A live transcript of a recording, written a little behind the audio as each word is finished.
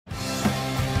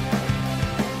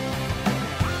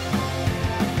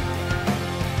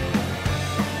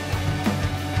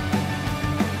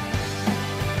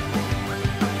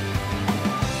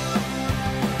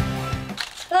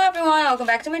welcome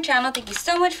back to my channel. Thank you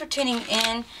so much for tuning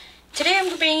in. Today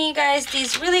I'm bringing you guys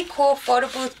these really cool photo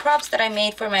booth props that I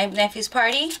made for my nephew's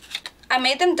party. I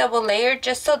made them double layered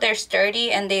just so they're sturdy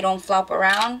and they don't flop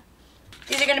around.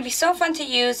 These are going to be so fun to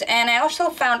use, and I also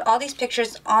found all these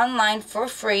pictures online for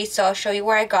free, so I'll show you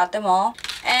where I got them all.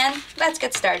 And let's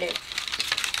get started.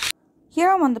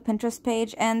 Here I'm on the Pinterest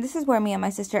page, and this is where me and my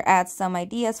sister add some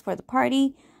ideas for the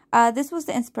party. This was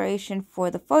the inspiration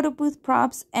for the photo booth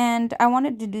props, and I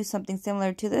wanted to do something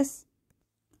similar to this.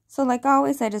 So like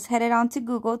always, I just headed on to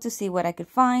Google to see what I could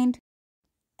find.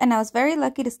 And I was very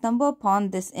lucky to stumble upon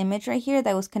this image right here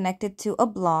that was connected to a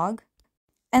blog.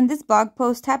 And this blog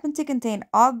post happened to contain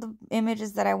all the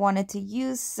images that I wanted to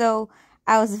use, so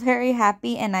I was very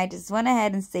happy and I just went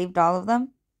ahead and saved all of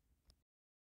them.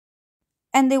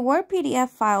 And they were PDF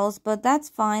files, but that's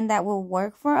fine, that will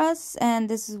work for us, and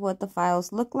this is what the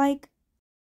files look like.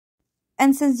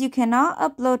 And since you cannot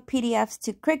upload PDFs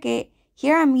to Cricut,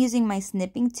 here I'm using my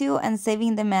snipping tool and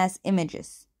saving them as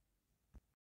images.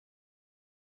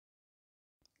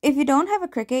 If you don't have a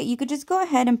Cricut, you could just go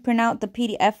ahead and print out the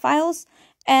PDF files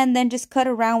and then just cut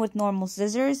around with normal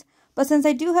scissors. But since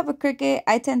I do have a Cricut,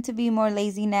 I tend to be more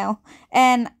lazy now,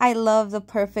 and I love the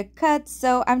perfect cuts,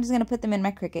 so I'm just going to put them in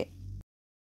my Cricut.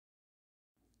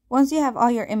 Once you have all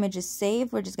your images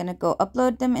saved, we're just going to go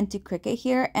upload them into Cricut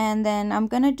here, and then I'm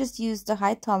going to just use the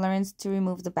high tolerance to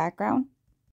remove the background.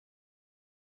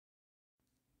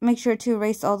 Make sure to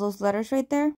erase all those letters right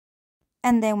there,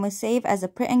 and then we'll save as a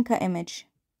print and cut image.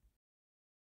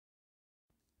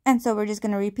 And so we're just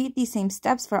going to repeat these same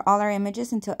steps for all our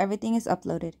images until everything is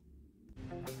uploaded.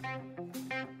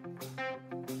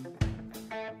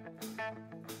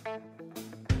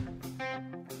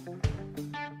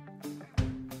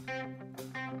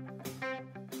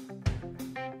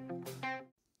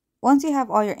 Once you have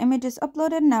all your images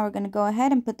uploaded, now we're going to go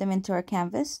ahead and put them into our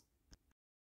canvas.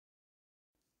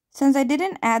 Since I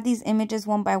didn't add these images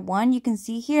one by one, you can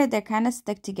see here they're kind of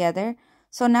stuck together.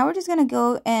 So now we're just going to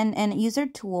go and use our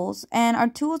tools, and our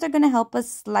tools are going to help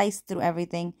us slice through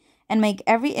everything and make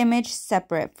every image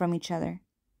separate from each other.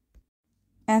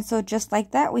 And so just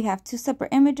like that, we have two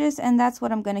separate images, and that's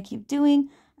what I'm going to keep doing.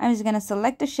 I'm just going to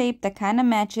select a shape that kind of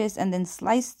matches and then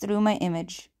slice through my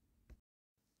image.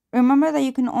 Remember that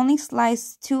you can only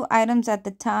slice two items at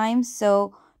the time,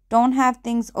 so don't have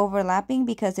things overlapping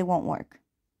because it won't work.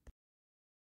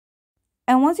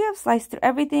 And once you have sliced through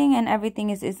everything and everything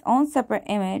is its own separate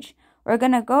image, we're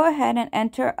going to go ahead and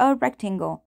enter a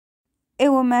rectangle. It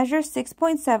will measure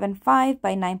 6.75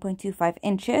 by 9.25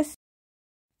 inches.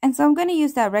 And so I'm going to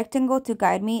use that rectangle to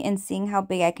guide me in seeing how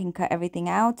big I can cut everything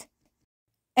out.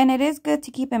 And it is good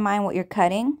to keep in mind what you're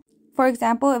cutting. For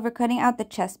example, if we're cutting out the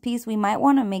chest piece, we might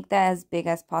want to make that as big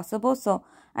as possible. So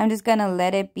I'm just going to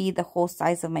let it be the whole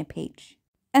size of my page.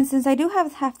 And since I do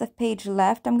have half the page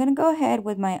left, I'm going to go ahead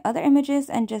with my other images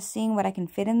and just seeing what I can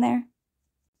fit in there.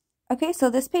 Okay, so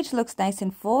this page looks nice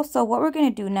and full. So what we're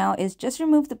going to do now is just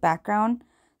remove the background,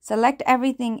 select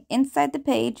everything inside the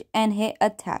page, and hit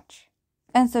attach.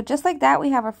 And so just like that,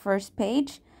 we have our first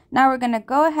page. Now we're going to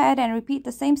go ahead and repeat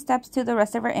the same steps to the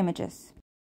rest of our images.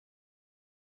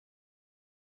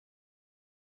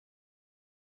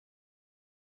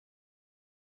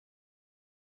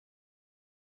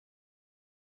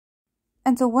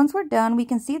 And so once we're done, we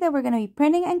can see that we're going to be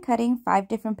printing and cutting 5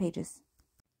 different pages.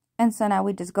 And so now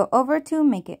we just go over to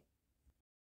make it.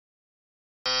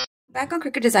 Back on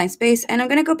Cricut Design Space, and I'm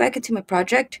going to go back into my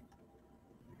project.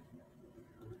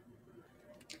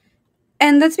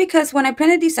 And that's because when I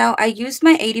printed these out, I used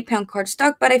my 80-pound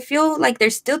cardstock, but I feel like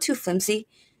they're still too flimsy.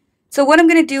 So what I'm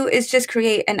going to do is just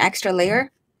create an extra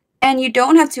layer. And you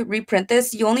don't have to reprint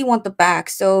this, you only want the back.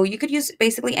 So you could use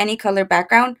basically any color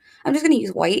background. I'm just going to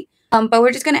use white. But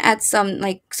we're just going to add some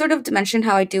sort of dimension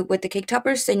how I do with the cake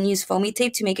toppers and use foamy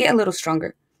tape to make it a little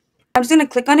stronger. I'm just going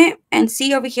to click on it and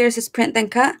see over here it says print then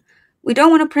cut. We don't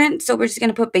want to print, so we're just going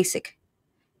to put basic.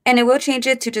 And it will change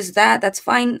it to just that. That's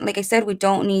fine. Like I said, we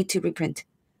don't need to reprint.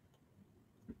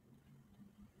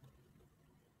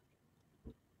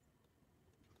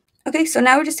 Okay, so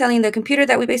now we're just telling the computer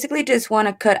that we basically just want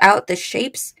to cut out the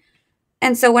shapes.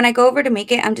 And so when I go over to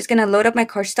make it, I'm just going to load up my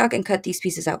cardstock and cut these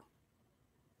pieces out.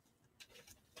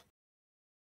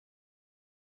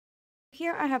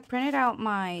 Here I have printed out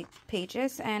my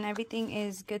pages and everything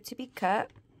is good to be cut.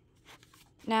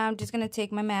 Now I'm just going to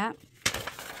take my mat.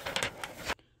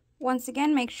 Once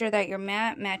again, make sure that your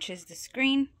mat matches the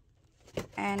screen.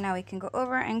 And now we can go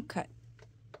over and cut.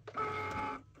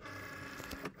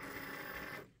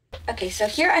 Okay, so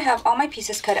here I have all my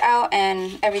pieces cut out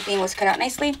and everything was cut out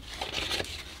nicely.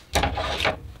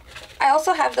 I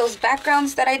also have those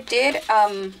backgrounds that I did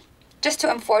just to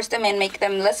enforce them and make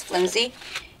them less flimsy.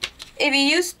 If you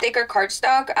use thicker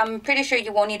cardstock, I'm pretty sure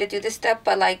you won't need to do this step,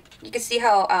 but like you can see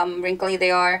how wrinkly they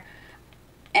are,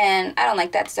 and I don't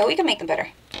like that, so we can make them better.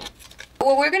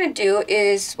 What we're gonna do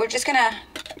is we're just gonna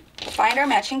find our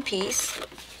matching piece,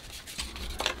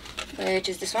 which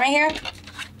is this one right here.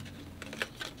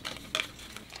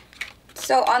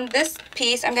 So on this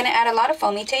piece, I'm gonna add a lot of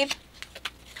foamy tape,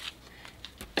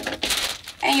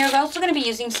 and you're also gonna be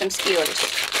using some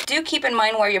skewers. Do keep in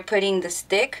mind where you're putting the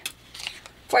stick.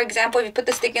 For example, if you put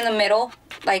the stick in the middle,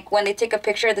 like when they take a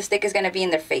picture, the stick is going to be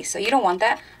in their face. So you don't want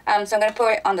that. So I'm going to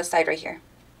put it on the side right here.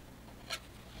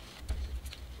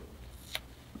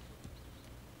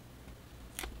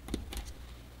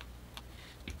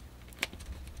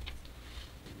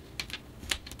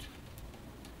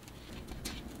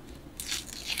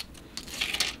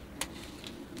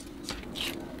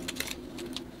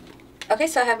 Okay,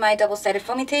 so I have my double-sided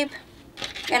foamy tape.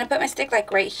 I'm going to put my stick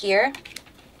like right here.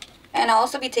 And I'll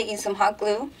also be taking some hot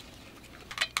glue.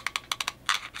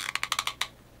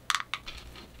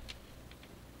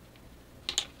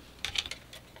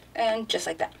 And just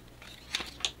like that.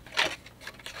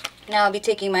 Now I'll be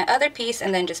taking my other piece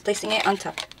and then just placing it on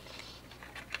top.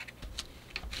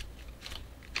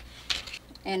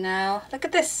 And now look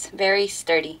at this, very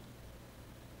sturdy.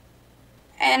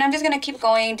 And I'm just going to keep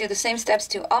going, do the same steps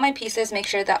to all my pieces, make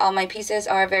sure that all my pieces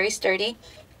are very sturdy,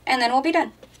 and then we'll be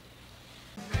done.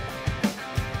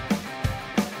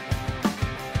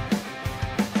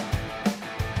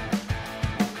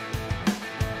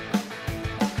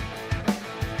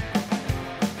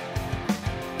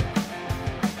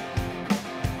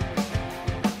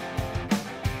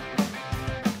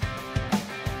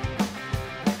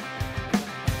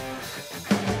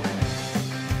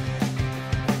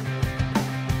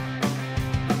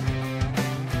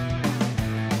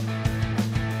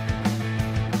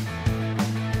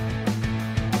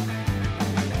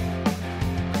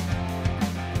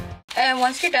 And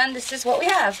once you're done, this is what we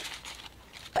have.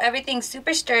 Everything's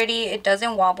super sturdy. It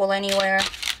doesn't wobble anywhere.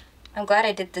 I'm glad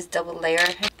I did this double layer.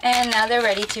 And now they're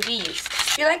ready to be used.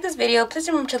 If you like this video, please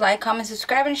remember to like, comment,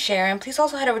 subscribe, and share. And please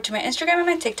also head over to my Instagram and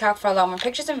my TikTok for a lot more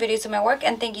pictures and videos of my work.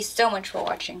 And thank you so much for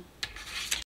watching.